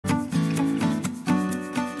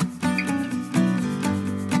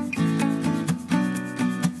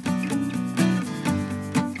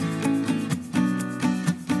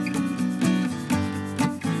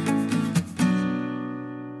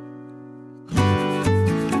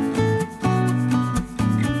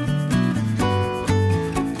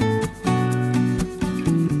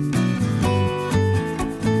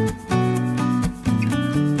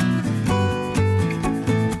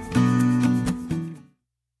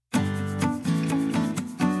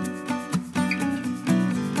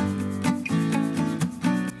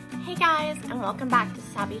welcome back to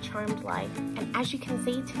Savvy Charmed Life. And as you can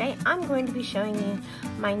see, today I'm going to be showing you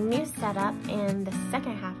my new setup in the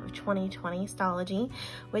second half of 2020 Stalogy,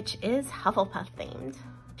 which is Hufflepuff themed.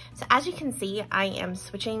 So as you can see, I am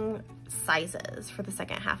switching sizes for the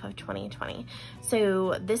second half of 2020.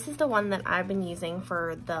 So this is the one that I've been using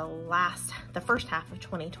for the first half of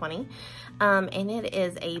 2020. And it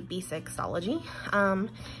is a B6 Stalogy.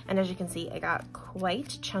 And as you can see, it got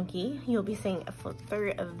quite chunky. You'll be seeing a flip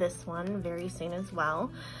through of this one very soon as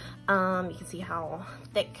well. You can see how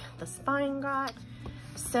thick the spine got.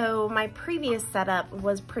 So my previous setup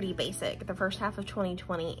was pretty basic the first half of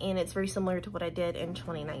 2020, and it's very similar to what I did in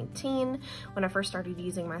 2019 when I first started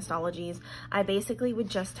using my Stalogies. I basically would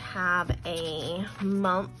just have a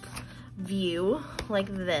month view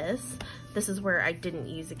like this. This is where I didn't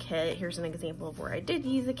use a kit. Here's an example of where I did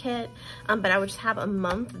use a kit, but I would just have a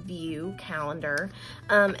month view calendar,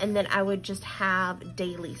 and then I would just have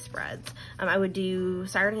daily spreads. I would do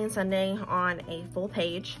Saturday and Sunday on a full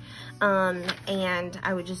page, and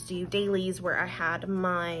I would just do dailies where I had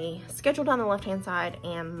my schedule down the left-hand side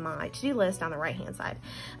and my to-do list on the right-hand side.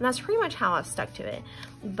 And that's pretty much how I've stuck to it.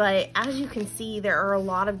 But as you can see, there are a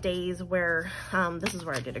lot of days where, this is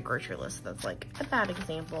where I did a grocery list. That's like a bad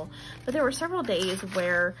example, but there were several days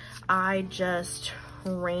where I just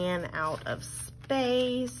ran out of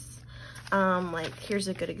space. Like here's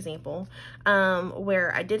a good example,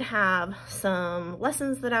 where I did have some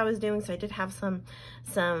lessons that I was doing, so I did have some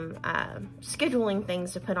scheduling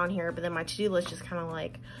things to put on here, but then my to-do list just kind of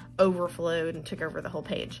like overflowed and took over the whole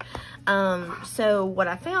page. So what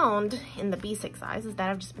I found in the B6 size is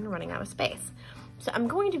that I've just been running out of space. So I'm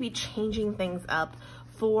going to be changing things up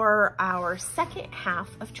for our second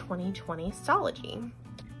half of 2020 Stalogy.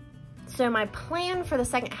 So my plan for the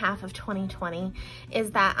second half of 2020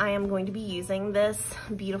 is that I am going to be using this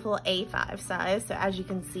beautiful A5 size. So as you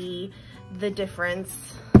can see, the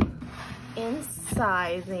difference in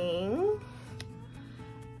sizing.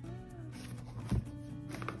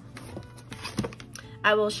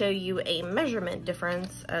 I will show you a measurement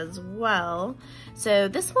difference as well. So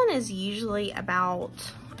this one is usually about,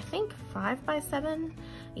 I think 5 by 7.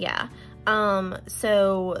 Yeah.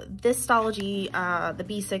 So this Stalogy, the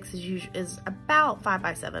B6 is about 5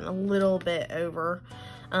 by 7, a little bit over,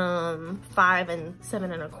 5 and 7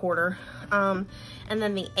 1/4. And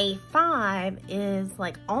then the A5 is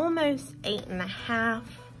like almost 8.5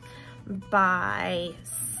 by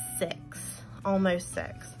 6, almost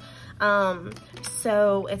 6.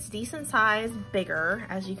 So it's decent size, bigger,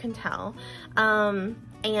 as you can tell.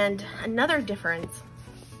 And another difference,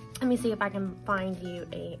 let me see if I can find you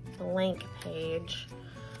a blank page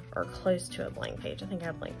or close to a blank page. I think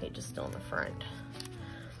our blank page is still in the front.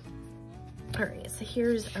 All right, so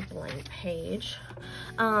here's a blank page.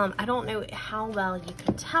 I don't know how well you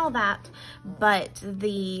can tell that, but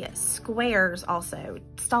the squares also,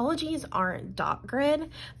 Stalogies aren't dot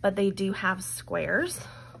grid, but they do have squares.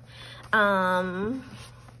 So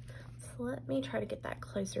let me try to get that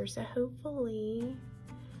closer. So hopefully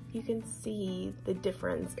you can see the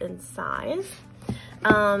difference in size.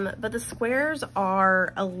 But the squares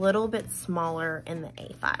are a little bit smaller in the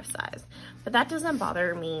A5 size, but that doesn't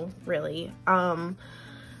bother me really.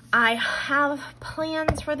 I have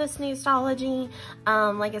plans for this new Stalogy.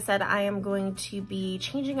 Like I said, I am going to be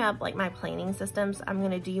changing up like my planning systems. I'm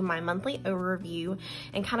going to do my monthly overview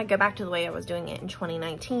and kind of go back to the way I was doing it in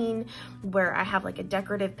 2019, where I have like a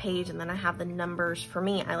decorative page and then I have the numbers. For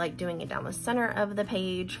me, I like doing it down the center of the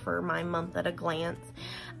page for my month at a glance.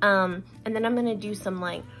 And then I'm going to do some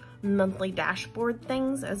like monthly dashboard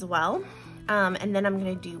things as well. And then I'm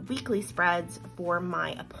going to do weekly spreads for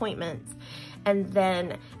my appointments. And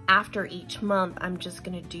then after each month, I'm just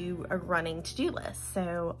gonna do a running to-do list.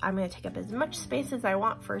 So I'm gonna take up as much space as I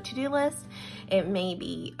want for a to-do list. It may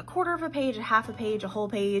be a quarter of a page, a half a page, a whole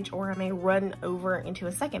page, or I may run over into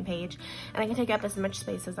a second page, and I can take up as much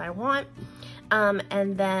space as I want.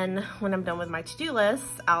 And then when I'm done with my to-do list,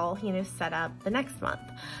 I'll, set up the next month.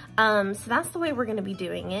 So that's the way we're gonna be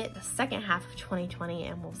doing it the second half of 2020,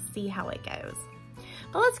 and we'll see how it goes.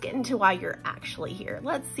 But let's get into why you're actually here.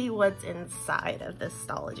 Let's see what's inside of this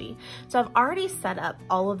Stalogy. So I've already set up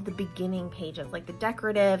all of the beginning pages, like the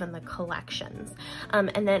decorative and the collections.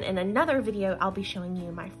 And then in another video, I'll be showing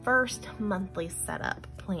you my first monthly setup.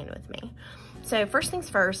 Plan with me. So first things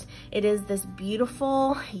first, it is this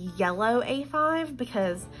beautiful yellow A5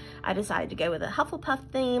 because I decided to go with a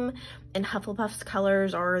Hufflepuff theme, and Hufflepuff's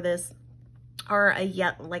colors are this are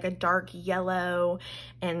like a dark yellow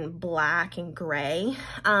and black and gray.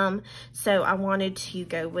 So I wanted to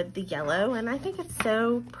go with the yellow, and I think it's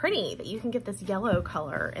so pretty that you can get this yellow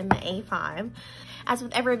color in the A5. As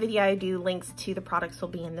with every video I do, links to the products will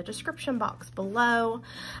be in the description box below.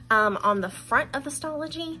 On the front of the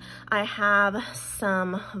Stalogy, I have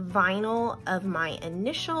some vinyl of my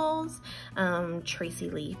initials,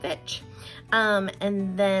 Tracy Lee Fitch.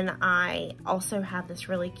 And then I also have this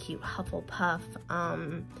really cute Hufflepuff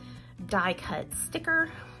die cut sticker,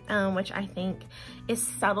 which I think is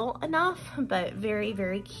subtle enough, but very,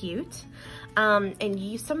 very cute.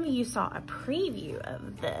 And some of you saw a preview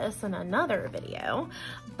of this in another video,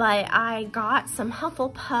 but I got some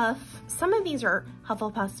Hufflepuff. Some of these are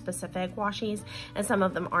Hufflepuff specific washies, and some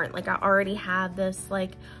of them aren't. Like I already had this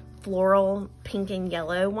like floral pink and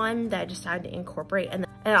yellow one that I decided to incorporate, and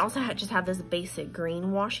I also just have this basic green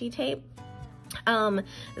washi tape.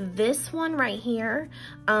 This one right here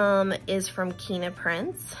is from Kina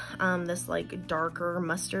Prints, this like darker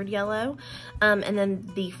mustard yellow, and then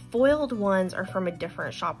the foiled ones are from a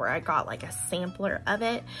different shop where I got like a sampler of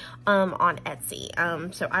it on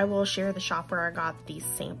Etsy. So I will share the shop where I got these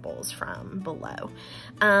samples from below.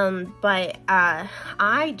 But I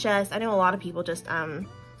know a lot of people just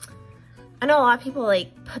I know a lot of people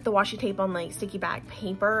like put the washi tape on like sticky back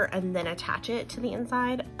paper and then attach it to the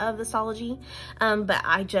inside of the Stalogy, but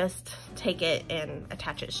I just take it and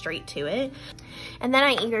attach it straight to it. And then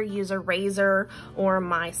I either use a razor or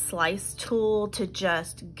my slice tool to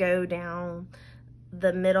just go down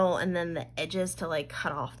the middle and then the edges to like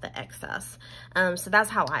cut off the excess. So that's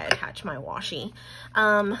how I attach my washi.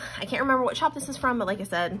 I can't remember what shop this is from, but like I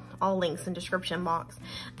said, all links in description box.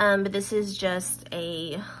 But this is just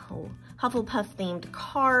a Hufflepuff themed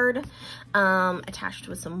card attached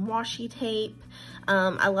with some washi tape.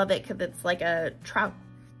 I love it because it's like a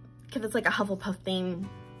Hufflepuff themed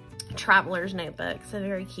traveler's notebook, so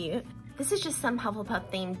very cute. This is just some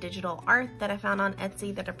Hufflepuff themed digital art that I found on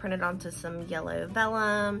Etsy that I printed onto some yellow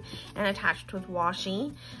vellum and attached with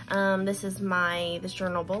washi. This is my This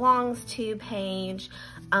Journal Belongs To page.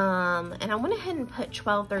 And I went ahead and put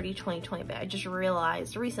 12/30/2020, but I just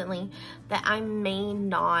realized recently that I may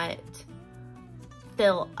not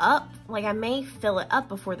fill up. Like I may fill it up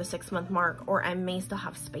before the 6-month mark, or I may still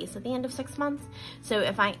have space at the end of 6 months. So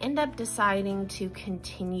if I end up deciding to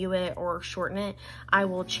continue it or shorten it, I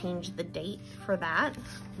will change the date for that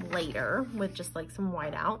later with just like some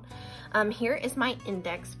whiteout. Here is my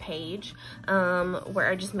index page where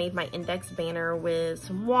I just made my index banner with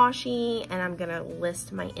some washi, and I'm gonna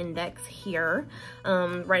list my index here.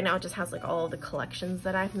 Right now it just has like all of the collections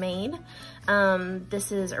that I've made.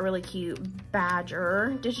 This is a really cute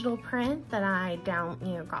badger digital print that I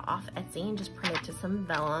got off Etsy and just printed to some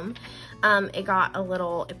vellum.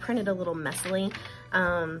 It printed a little messily.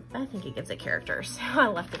 I think it gives it character, so I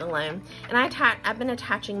left it alone. And I've been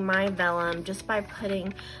attaching my vellum just by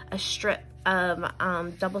putting a strip of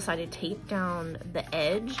double-sided tape down the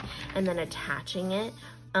edge and then attaching it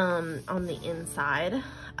on the inside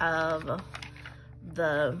of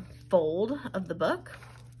the fold of the book.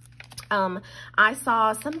 I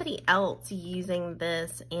saw somebody else using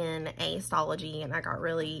this in a Stalogy, and I got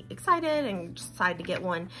really excited and decided to get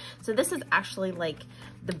one. So this is actually like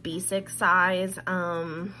the basic size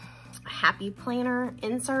Happy Planner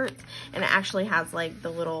inserts, and it actually has like the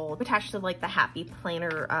little attached to like the Happy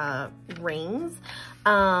Planner rings.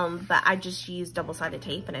 But I just used double-sided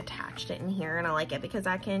tape and attached it in here, and I like it because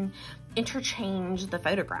I can interchange the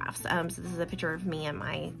photographs. So this is a picture of me and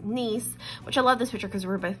my niece, which I love this picture because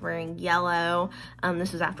we're both wearing yellow.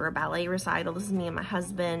 This was after a ballet recital. This is me and my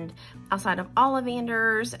husband outside of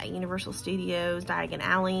Ollivander's at Universal Studios Diagon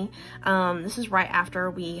Alley. This is right after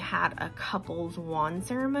we had a couples wand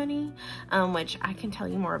ceremony, which I can tell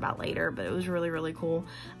you more about later, but it was really, really cool.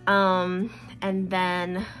 And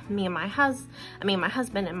then my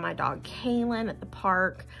husband and my dog Kaylin at the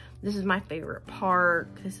park. This is my favorite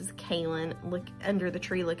park. This is Kaylin look under the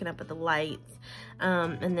tree looking up at the lights.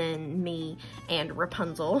 And then me and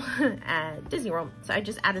Rapunzel at Disney World. So I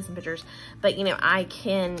just added some pictures, but I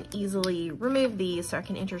can easily remove these so I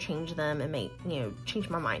can interchange them and change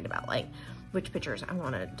my mind about like which pictures I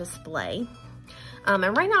want to display.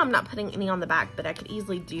 And right now I'm not putting any on the back, but I could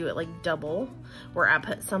easily do it like double, where I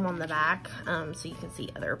put some on the back so you can see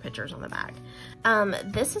other pictures on the back.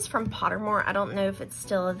 This is from Pottermore. I don't know if it's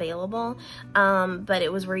still available, but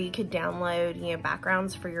it was where you could download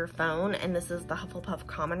backgrounds for your phone, and this is the Hufflepuff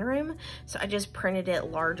Common Room. So I just printed it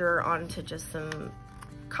larger onto just some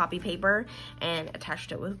copy paper and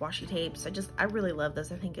attached it with washi tape. So I really love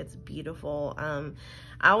this. I think it's beautiful.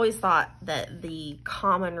 I always thought that the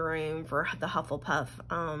common room for the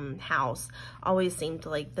Hufflepuff house always seemed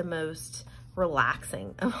like the most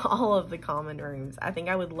relaxing of all of the common rooms. I think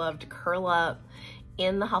I would love to curl up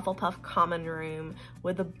in the Hufflepuff common room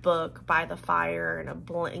with a book by the fire and a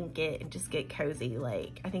blanket and just get cozy.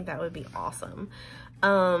 Like, I think that would be awesome.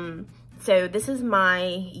 So this is my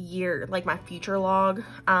year, like my future log.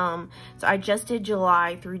 So I just did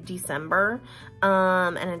July through December,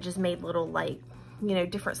 and I just made little, like, you know,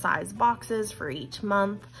 different size boxes for each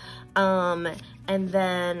month. And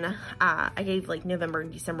then I gave like November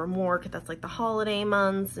and December more because that's like the holiday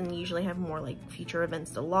months and usually have more like future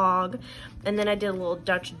events to log. And then I did a little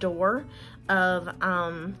Dutch door of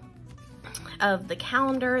the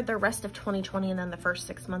calendar, the rest of 2020, and then the first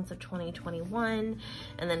 6 months of 2021.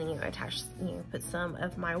 And then, you know, attached, you know, put some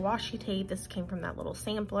of my washi tape. This came from that little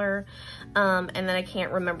sampler. And then I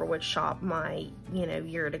can't remember which shop my, you know,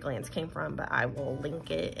 year at a glance came from, but I will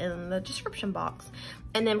link it in the description box.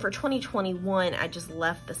 And then for 2021, I just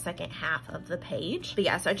left the second half of the page. But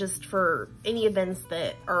yeah, so I just, for any events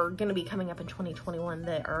that are going to be coming up in 2021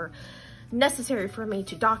 that are necessary for me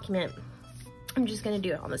to document, I'm just going to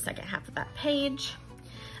do it on the second half of that page.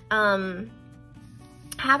 I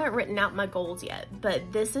haven't written out my goals yet,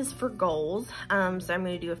 but this is for goals. So I'm going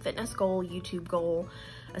to do a fitness goal, YouTube goal,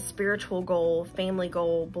 a spiritual goal, family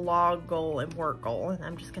goal, blog goal, and work goal. And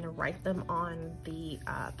I'm just going to write them on the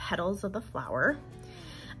petals of the flower.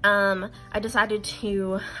 I decided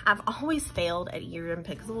I've always failed at year in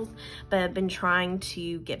pixels, but I've been trying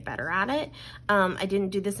to get better at it. I didn't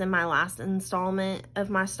do this in my last installment of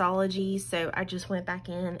my Stalogy, so I just went back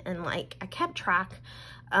in and like, I kept track,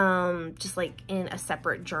 just like in a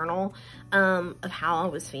separate journal, of how I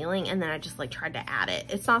was feeling. And then I just like tried to add it.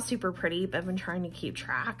 It's not super pretty, but I've been trying to keep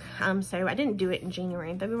track. So I didn't do it in January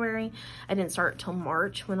and February. I didn't start till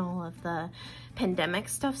March when all of the pandemic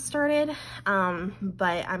stuff started.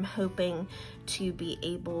 But I'm hoping to be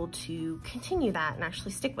able to continue that and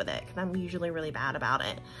actually stick with it because I'm usually really bad about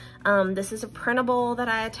it. This is a printable that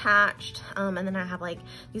I attached. And then I have like,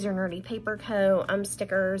 these are Nerdy Paper Co.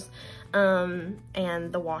 Stickers, and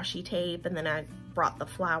the washi tape. And then I brought the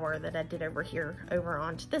flower that I did over here over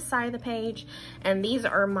onto this side of the page. And these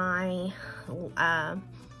are my,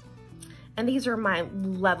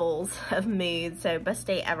 levels of mood. So best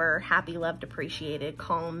day ever, happy, loved, appreciated,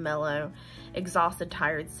 calm, mellow, exhausted,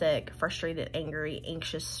 tired, sick, frustrated, angry,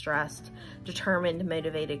 anxious, stressed, determined,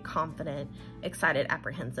 motivated, confident, excited,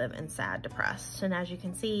 apprehensive, and sad, depressed. And as you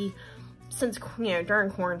can see, since, you know, during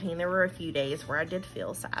quarantine, there were a few days where I did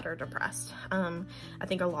feel sad or depressed. I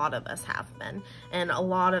think a lot of us have been, and a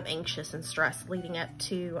lot of anxious and stress leading up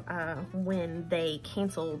to when they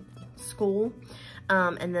canceled school.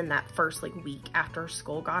 And then that first like week after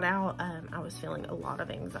school got out, I was feeling a lot of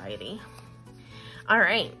anxiety. All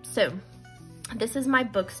right, so this is my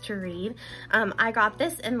books to read. I got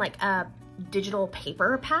this in like a digital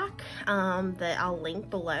paper pack that I'll link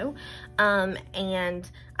below. And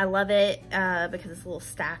I love it because it's a little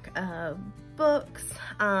stack of books,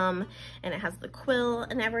 and it has the quill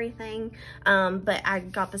and everything. But I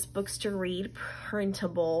got this books to read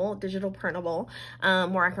printable, digital printable,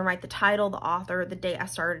 where I can write the title, the author, the date I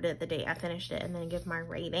started it, the date I finished it, and then give my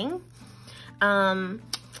rating.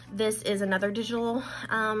 This is another digital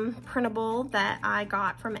printable that I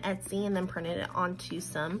got from Etsy and then printed it onto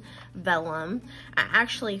some vellum. I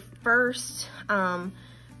actually first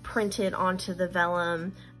printed onto the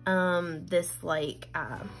vellum this like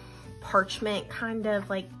parchment kind of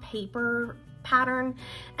like paper pattern,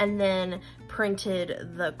 and then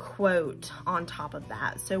printed the quote on top of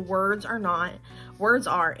that. So words are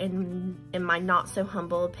in my not so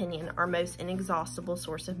humble opinion, our most inexhaustible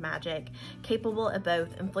source of magic, capable of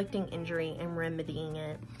both inflicting injury and remedying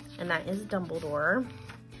it. And that is Dumbledore.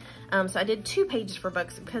 So I did 2 pages for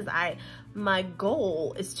books because my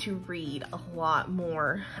goal is to read a lot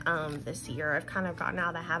more this year. I've kind of gotten out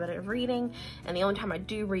of the habit of reading, and the only time I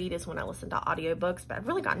do read is when I listen to audiobooks, but I've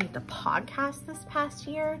really gotten into podcasts this past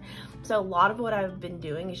year. So a lot of what I've been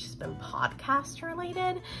doing has just been podcast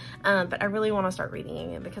related, but I really want to start reading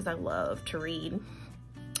again because I love to read.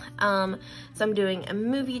 So I'm doing a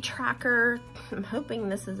movie tracker. I'm hoping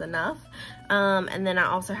this is enough. And then I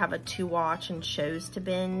also have a to watch and shows to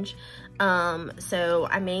binge. So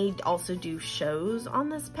I may also do shows on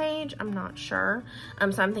this page. I'm not sure.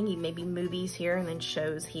 So I'm thinking maybe movies here and then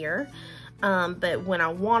shows here. But when I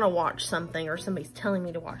want to watch something or somebody's telling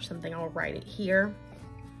me to watch something, I'll write it here.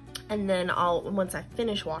 And then once I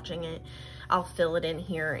finish watching it, I'll fill it in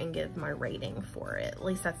here and give my rating for it. At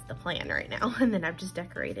least that's the plan right now. And then I've just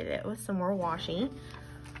decorated it with some more washi.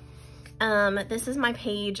 This is my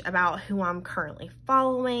page about who I'm currently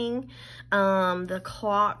following. The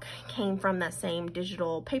clock came from that same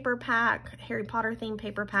digital paper pack, Harry Potter themed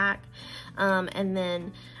paper pack. And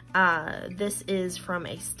then this is from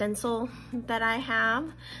a stencil that I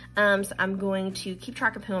have. So I'm going to keep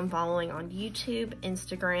track of who I'm following on YouTube,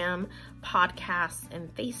 Instagram, podcasts,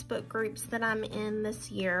 and Facebook groups that I'm in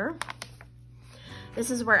this year. This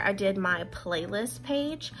is where I did my playlist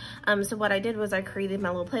page. So what I did was I created my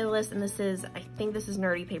little playlist, and this is, I think this is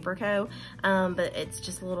Nerdy Paper Co. But it's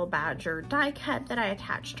just a little badger die cut that I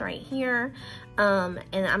attached right here. And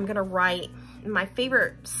I'm gonna write my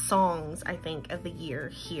favorite songs, I think, of the year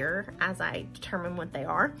here as I determine what they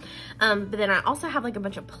are. But then I also have like a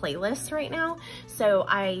bunch of playlists right now. So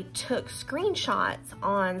I took screenshots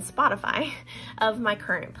on Spotify of my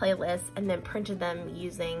current playlist and then printed them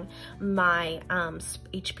using my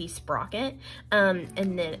HP Sprocket and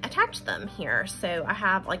then attached them here. So I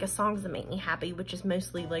have like a songs that make me happy, which is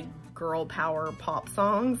mostly like girl power pop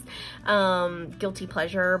songs, guilty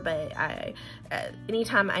pleasure, but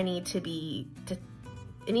anytime I need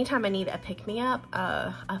a pick-me-up,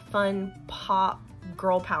 a fun pop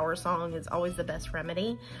girl power song is always the best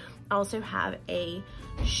remedy. I also have a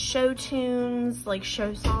show tunes, like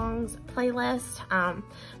show songs playlist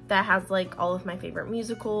that has like all of my favorite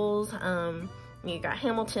musicals. You got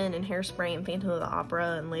Hamilton and Hairspray and Phantom of the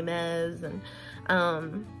Opera and Les Mis and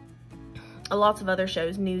lots of other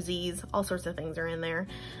shows, Newsies, all sorts of things are in there.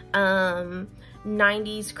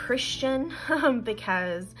 90s Christian,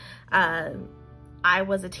 because I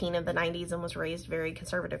was a teen of the 90s and was raised very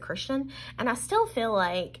conservative Christian. And I still feel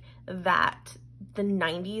like that the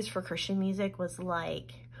 90s for Christian music was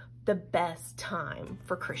like the best time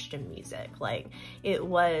for Christian music. Like it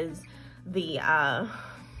was the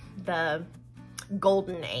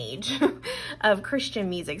golden age of Christian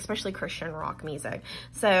music, especially Christian rock music.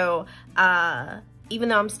 So even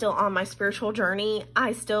though I'm still on my spiritual journey,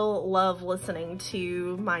 I still love listening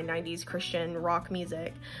to my 90s Christian rock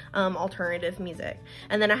music, alternative music.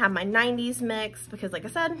 And then I have my 90s mix because, like I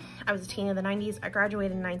said, I was a teen of the 90s. I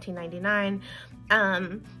graduated in 1999.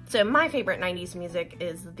 So my favorite 90s music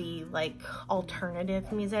is the like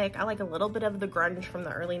alternative music. I like a little bit of the grunge from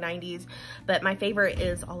the early 90s, but my favorite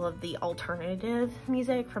is all of the alternative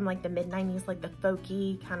music from like the mid 90s, like the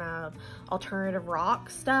folky kind of alternative rock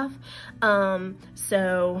stuff.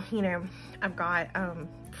 So, you know, I've got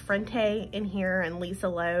Frente in here and Lisa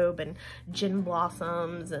Loeb and Gin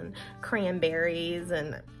Blossoms and Cranberries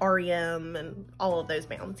and REM and all of those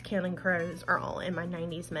bands. Counting Crows are all in my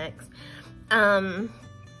 90s mix.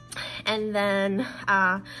 And then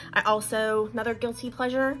I also, another guilty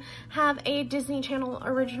pleasure, have a Disney Channel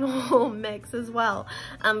original mix as well.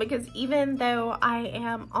 Because even though I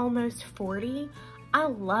am almost 40, I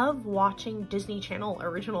love watching Disney Channel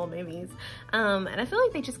original movies. And I feel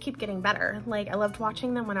like they just keep getting better. Like I loved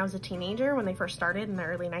watching them when I was a teenager, when they first started in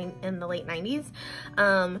the late 90s,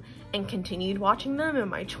 and continued watching them in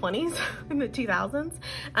my 20s, in the 2000s.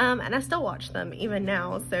 And I still watch them even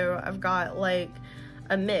now. So I've got like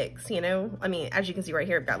a mix, you know? I mean, as you can see right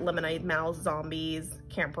here, I've got Lemonade Mouth, Zombies,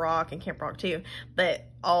 Camp Rock, and Camp Rock 2, but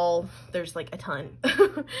there's like a ton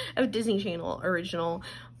of Disney Channel original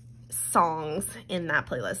songs in that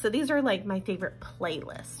playlist. So these are like my favorite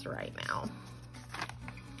playlists right now.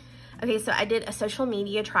 Okay, so I did a social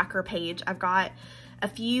media tracker page. I've got a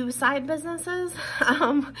few side businesses.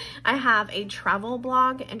 I have a travel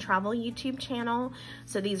blog and travel YouTube channel.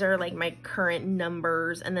 So these are like my current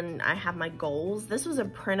numbers, and then I have my goals. This was a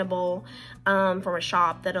printable from a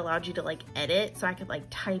shop that allowed you to like edit, so I could like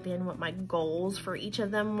type in what my goals for each of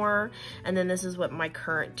them were, and then this is what my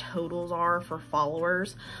current totals are for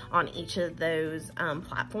followers on each of those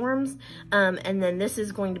platforms. And then this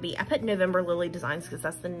is going to be, I put November Lily Designs because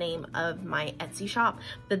that's the name of my Etsy shop,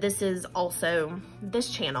 but this is also this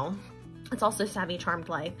channel. It's also Savvy Charmed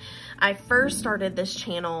Life. I first started this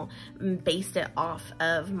channel, based it off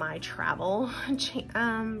of my travel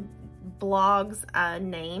blog's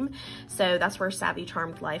name, so that's where Savvy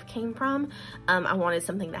Charmed Life came from. I wanted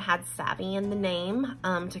something that had savvy in the name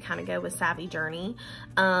to kind of go with Savvy Journey,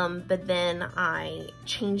 but then I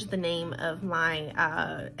changed the name of my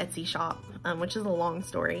Etsy shop, which is a long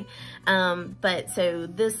story, but so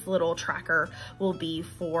this little tracker will be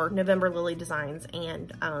for November Lily Designs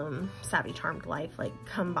and Savvy Charmed Life, like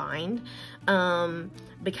combined,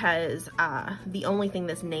 because the only thing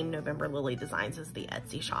that's named November Lily Designs is the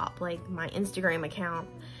Etsy shop. Like my Instagram account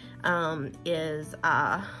is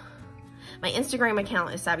My Instagram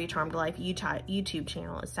account is Savvy Charmed Life, YouTube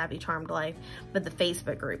channel is Savvy Charmed Life, but the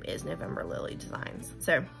Facebook group is November Lily Designs.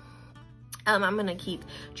 So I'm gonna keep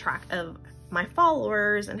track of my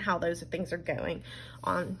followers and how those things are going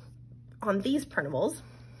on these printables.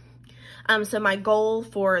 So my goal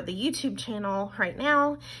for the YouTube channel right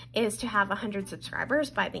now is to have 100 subscribers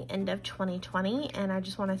by the end of 2020. And I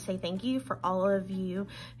just want to say thank you for all of you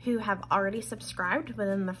who have already subscribed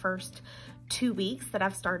within the first 2 weeks that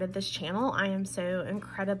I've started this channel. I am so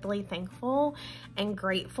incredibly thankful and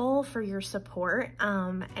grateful for your support.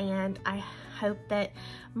 And I hope that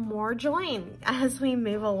more join as we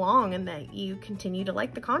move along and that you continue to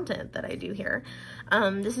like the content that I do here.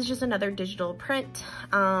 This is just another digital print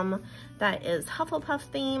that is Hufflepuff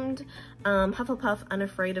themed, Hufflepuff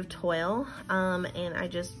Unafraid of Toil, and I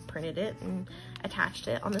just printed it and attached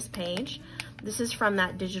it on this page. This is from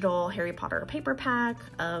that digital Harry Potter paper pack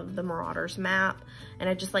of the Marauders map, and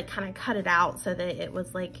I just like kind of cut it out so that it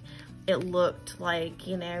was like, it looked like,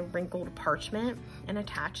 you know, wrinkled parchment, and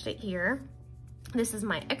attached it here. This is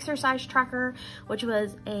my exercise tracker, which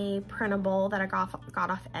was a printable that I got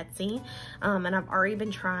off Etsy, and I've already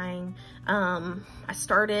been trying. I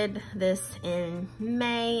started this in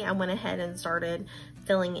May. I went ahead and started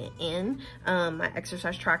filling it in, my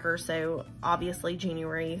exercise tracker. So obviously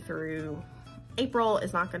January through April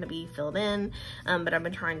is not going to be filled in, but I've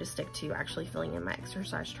been trying to stick to actually filling in my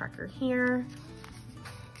exercise tracker here.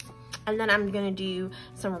 And then I'm gonna do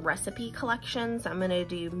some recipe collections. I'm gonna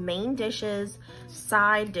do main dishes,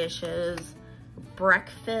 side dishes,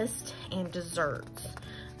 breakfast, and desserts.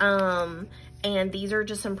 And these are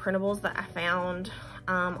just some printables that I found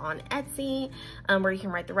on Etsy, where you can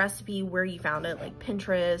write the recipe, where you found it, like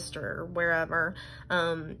Pinterest or wherever,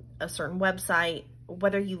 a certain website,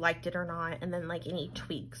 whether you liked it or not, and then like any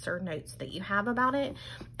tweaks or notes that you have about it.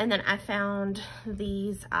 And then I found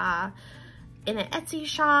these in an Etsy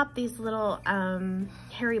shop, these little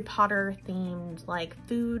Harry Potter themed like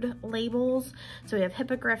food labels. So we have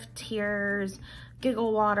Hippogriff Tears,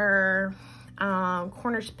 Giggle Water,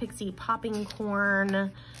 Cornish Pixie Popping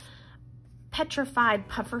Corn, Petrified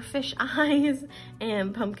Pufferfish Eyes,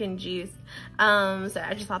 and Pumpkin Juice. So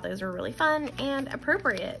I just thought those were really fun and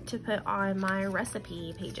appropriate to put on my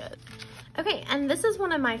recipe pages. Okay, and this is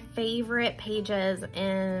one of my favorite pages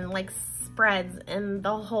in like spreads in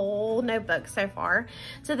the whole notebook so far.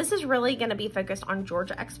 So this is really going to be focused on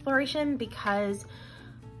Georgia exploration, because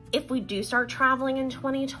if we do start traveling in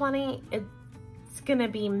 2020, it's going to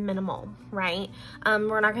be minimal, right?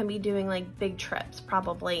 We're not going to be doing like big trips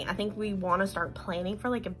probably. I think we want to start planning for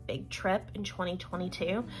like a big trip in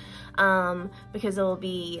 2022, because it'll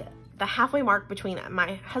be the halfway mark between,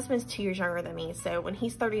 my husband's 2 years younger than me, so when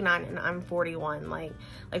he's 39 and I'm 41, like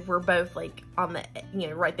we're both like on the, you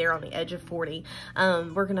know, right there on the edge of 40.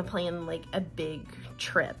 We're gonna plan like a big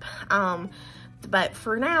trip, but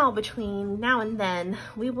for now, between now and then,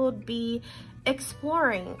 we will be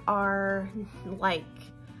exploring our, like,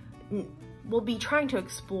 we'll be trying to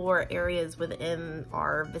explore areas within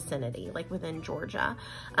our vicinity, like within Georgia.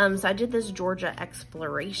 So I did this Georgia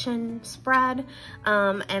exploration spread,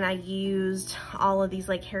 and I used all of these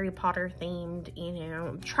like Harry Potter themed, you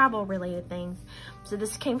know, travel related things. So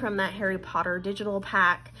this came from that Harry Potter digital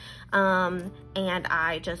pack, and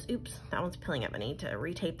I just, oops, that one's peeling up, I need to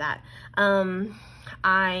retape that.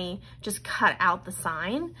 I just cut out the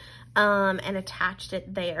sign, and attached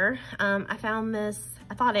it there. I found this,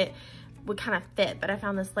 I thought it would kind of fit, but I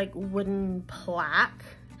found this like wooden plaque,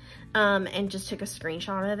 and just took a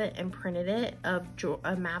screenshot of it and printed it of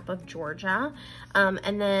a map of Georgia.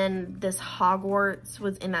 And then this Hogwarts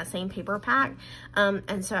was in that same paper pack,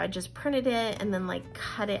 and so I just printed it and then like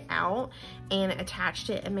cut it out and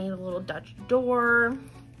attached it and made a little Dutch door.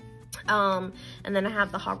 And then I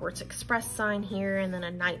have the Hogwarts Express sign here, and then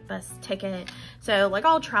a night bus ticket. So like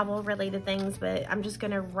all travel related things, but I'm just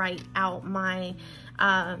gonna write out my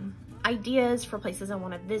ideas for places I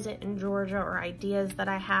want to visit in Georgia, or ideas that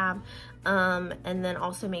I have, and then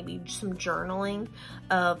also maybe some journaling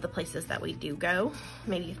of the places that we do go,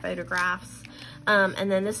 maybe photographs. And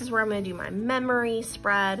then this is where I'm going to do my memory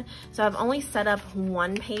spread. So I've only set up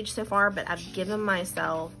one page so far, but I've given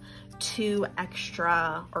myself 4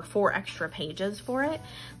 extra pages for it.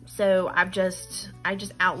 So I just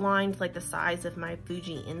outlined like the size of my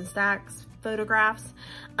Fuji Instax photographs,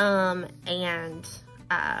 and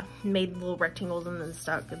made little rectangles and then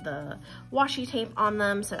stuck the washi tape on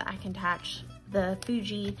them so that I can attach the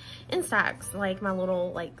Fuji Instax, like my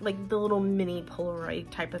little, like the little mini Polaroid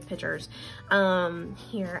type of pictures,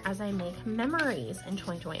 here as I make memories in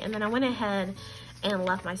 2020. And then I went ahead and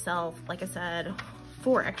left myself, like I said,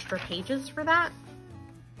 4 extra pages for that.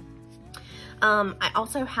 I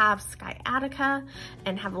also have sciatica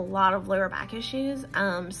and have a lot of lower back issues.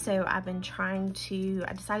 So I've been trying to,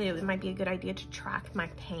 I decided it might be a good idea to track my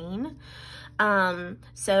pain.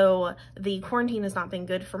 So the quarantine has not been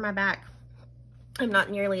good for my back. I'm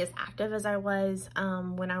not nearly as active as I was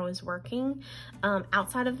when I was working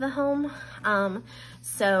outside of the home.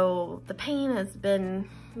 So the pain has been,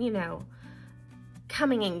 you know,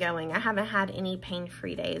 coming and going. I haven't had any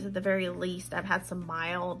pain-free days. At the very least, I've had some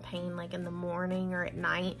mild pain like in the morning or at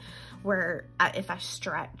night where if I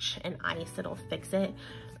stretch and ice, it'll fix it.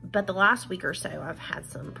 But the last week or so, I've had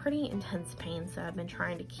some pretty intense pain, so I've been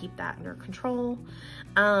trying to keep that under control.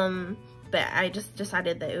 But I just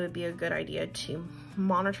decided that it would be a good idea to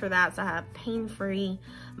monitor that. So I have pain-free,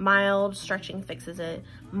 mild, stretching fixes it,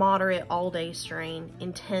 moderate, all-day strain,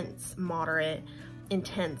 intense, moderate,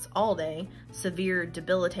 intense all day, severe,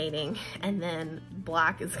 debilitating, and then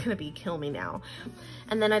black is gonna be kill me now.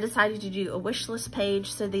 And then I decided to do a wish list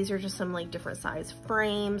page. So these are just some like different size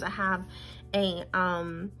frames. I have a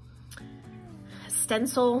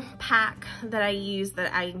stencil pack that I use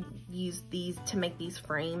these to make these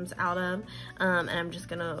frames out of, and I'm just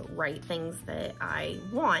gonna write things that I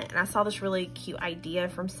want. And I saw this really cute idea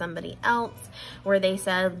from somebody else where they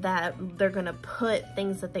said that they're gonna put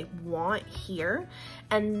things that they want here,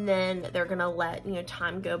 and then they're gonna let, you know,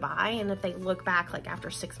 time go by, and if they look back like after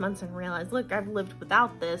 6 months and realize, look, I've lived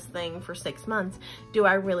without this thing for 6 months, do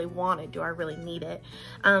I really want it? Do I really need it?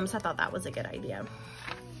 So I thought that was a good idea.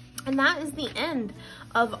 And that is the end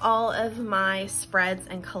of all of my spreads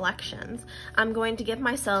and collections. I'm going to give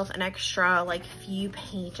myself an extra like few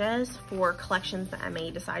pages for collections that I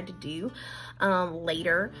may decide to do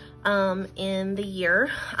later in the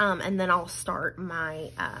year. And then I'll start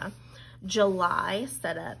my July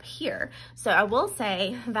setup here. So I will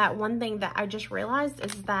say that one thing that I just realized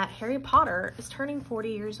is that Harry Potter is turning 40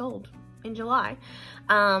 years old in July,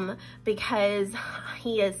 because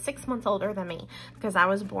he is 6 months older than me, because I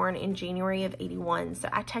was born in January of '81, so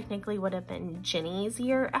I technically would have been Ginny's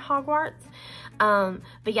year at Hogwarts.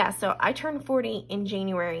 But yeah, so I turned 40 in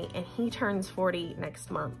January and he turns 40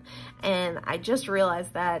 next month, and I just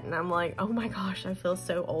realized that, and I'm like, oh my gosh, I feel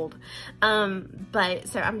so old. But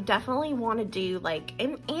so I'm definitely want to do like,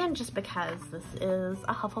 and just because this is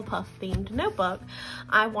a Hufflepuff themed notebook,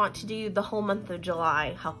 I want to do the whole month of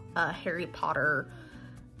July Harry Potter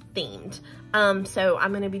themed. So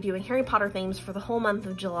I'm going to be doing Harry Potter themes for the whole month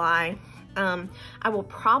of July. I will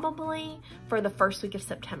probably for the first week of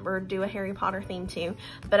September do a Harry Potter theme too,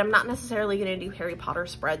 but I'm not necessarily going to do Harry Potter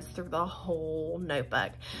spreads through the whole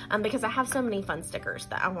notebook, because I have so many fun stickers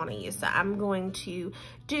that I want to use. So I'm going to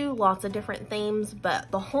do lots of different themes,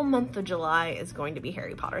 but the whole month of July is going to be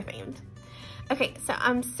Harry Potter themed. Okay, so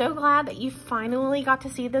I'm so glad that you finally got to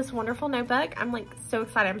see this wonderful notebook. I'm like so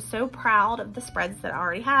excited. I'm so proud of the spreads that I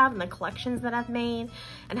already have and the collections that I've made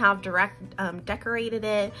and how I've decorated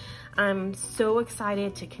it. I'm so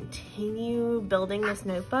excited to continue building this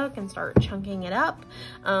notebook and start chunking it up.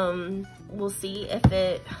 We'll see if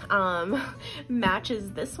it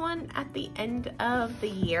matches this one at the end of the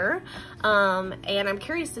year. And I'm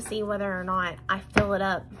curious to see whether or not I fill it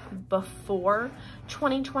up before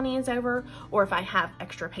 2020 is over, or if I have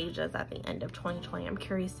extra pages at the end of 2020. I'm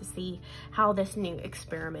curious to see how this new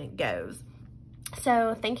experiment goes.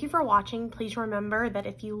 So thank you for watching. Please remember that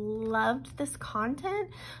if you loved this content,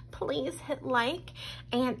 please hit like.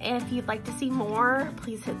 And if you'd like to see more,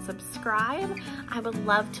 please hit subscribe. I would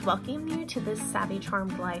love to welcome you to this Savvy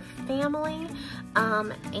Charmed Life family.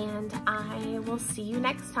 And I will see you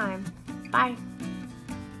next time. Bye.